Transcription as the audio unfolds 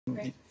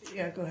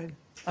Yeah, go ahead.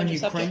 On Ukraine?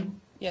 Subject?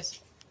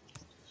 Yes.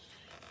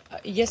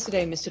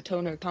 Yesterday, Mr.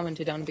 Toner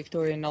commented on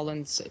Victoria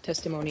Nuland's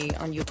testimony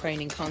on Ukraine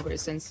in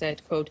Congress and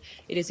said, quote,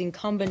 "It is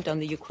incumbent on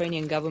the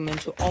Ukrainian government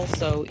to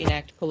also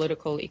enact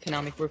political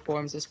economic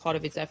reforms as part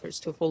of its efforts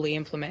to fully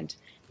implement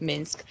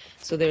Minsk.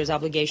 So there's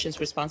obligations,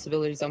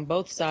 responsibilities on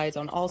both sides,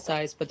 on all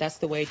sides, but that's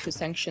the way to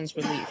sanctions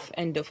relief,"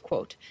 end of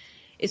quote.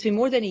 It's been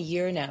more than a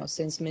year now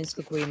since Minsk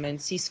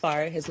agreement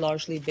ceasefire has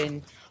largely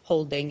been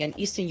holding, and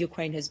eastern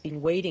Ukraine has been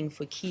waiting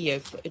for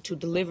Kiev to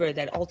deliver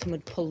that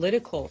ultimate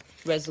political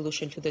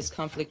resolution to this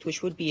conflict,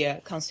 which would be a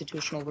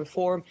constitutional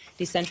reform,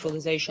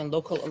 decentralization,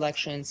 local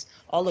elections,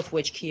 all of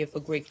which Kiev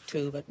agreed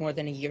to, but more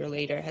than a year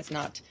later has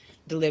not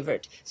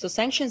delivered. So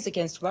sanctions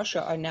against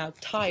Russia are now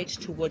tied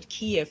to what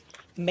Kiev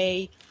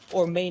may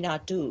or may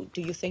not do.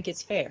 Do you think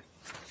it's fair?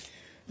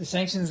 The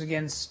sanctions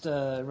against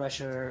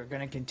Russia are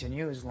going to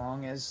continue as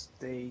long as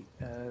they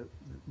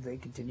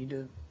continue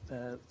to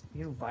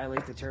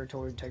violate the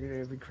territorial integrity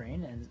of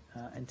Ukraine and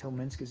until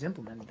Minsk is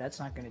implemented. That's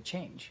not going to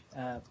change.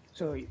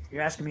 So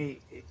you're asking me,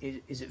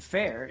 is it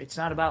fair? It's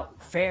not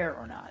about fair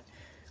or not.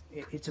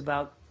 It's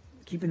about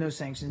keeping those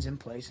sanctions in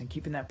place and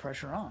keeping that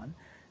pressure on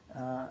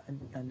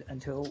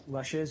until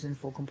Russia is in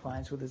full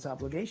compliance with its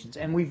obligations.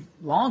 And we've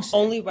long said,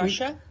 only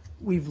Russia?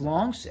 We've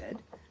long said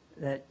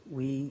that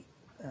we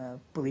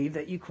believe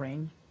that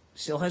Ukraine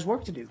still has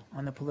work to do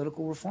on the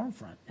political reform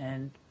front,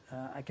 and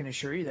I can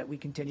assure you that we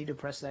continue to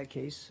press that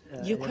case.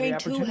 Ukraine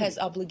too has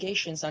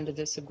obligations under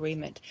this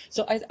agreement.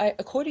 So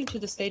according to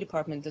the State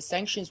Department, the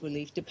sanctions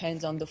relief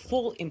depends on the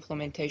full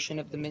implementation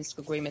of the Minsk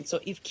agreement. So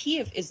if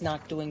Kiev is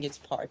not doing its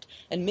part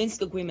and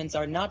Minsk agreements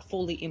are not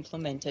fully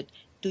implemented,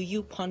 do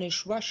you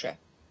punish Russia?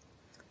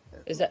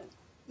 Is that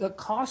the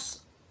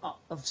costs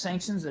of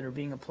sanctions that are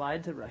being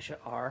applied to Russia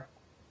are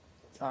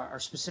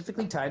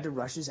specifically tied to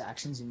Russia's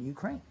actions in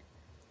Ukraine.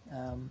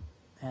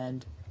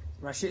 And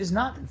Russia is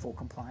not in full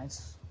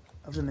compliance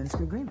of the Minsk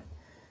agreement.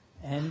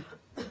 And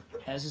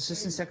as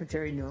Assistant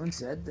Secretary Nuland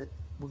said, that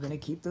we're going to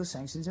keep those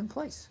sanctions in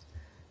place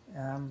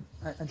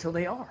until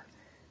they are.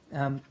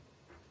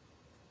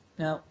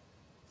 Now,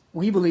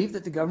 we believe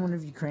that the government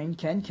of Ukraine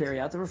can carry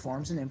out the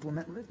reforms and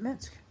implement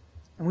Minsk.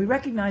 And we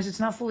recognize it's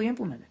not fully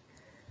implemented.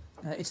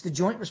 It's the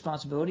joint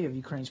responsibility of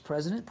Ukraine's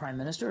president, prime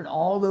minister, and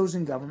all those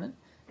in government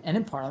and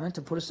in parliament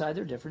to put aside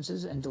their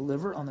differences and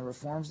deliver on the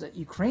reforms that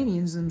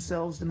Ukrainians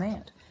themselves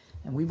demand.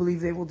 And we believe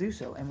they will do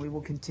so. And we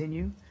will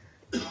continue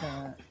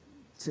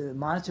to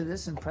monitor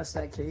this and press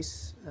that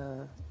case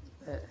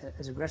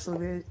as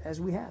aggressively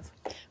as we have.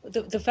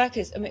 The fact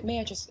is, may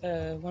I just,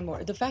 one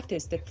more. The fact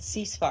is that the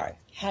ceasefire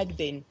had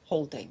been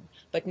holding,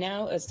 but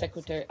now as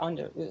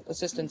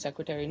Assistant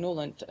Secretary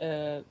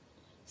Nuland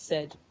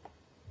said,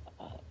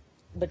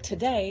 but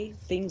today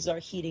things are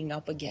heating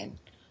up again.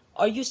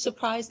 Are you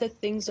surprised that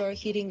things are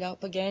heating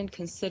up again,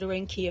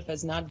 considering Kiev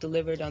has not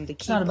delivered on the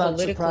key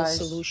political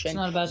solution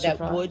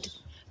that would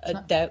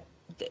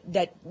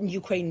that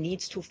Ukraine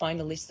needs to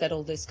finally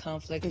settle this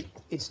conflict?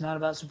 It's not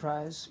about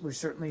surprise. We're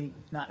certainly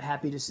not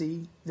happy to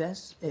see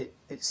this.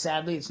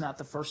 Sadly, it's not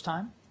the first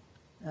time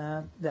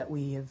that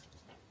we have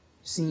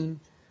seen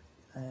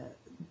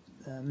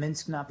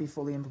Minsk not be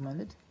fully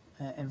implemented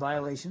and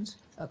violations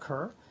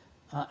occur.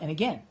 And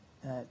again,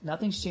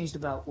 nothing's changed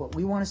about what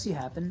we want to see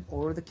happen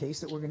or the case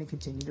that we're going to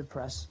continue to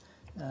press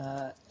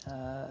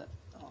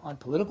on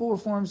political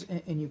reforms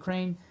in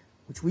Ukraine,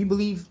 which we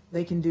believe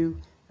they can do,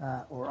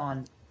 or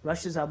on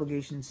Russia's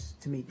obligations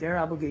to meet their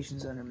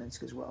obligations under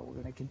Minsk as well.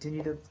 We're going to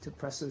continue to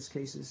press those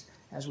cases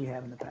as we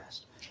have in the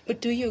past.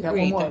 But do you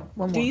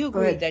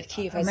agree that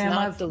Kiev has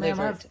not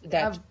delivered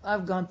that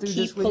I've gone through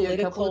this with you a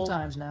couple of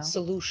times now.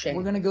 Solution?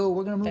 We're going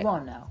to move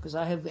on now because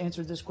I have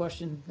answered this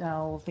question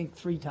now, I think,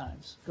 3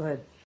 times. Go ahead.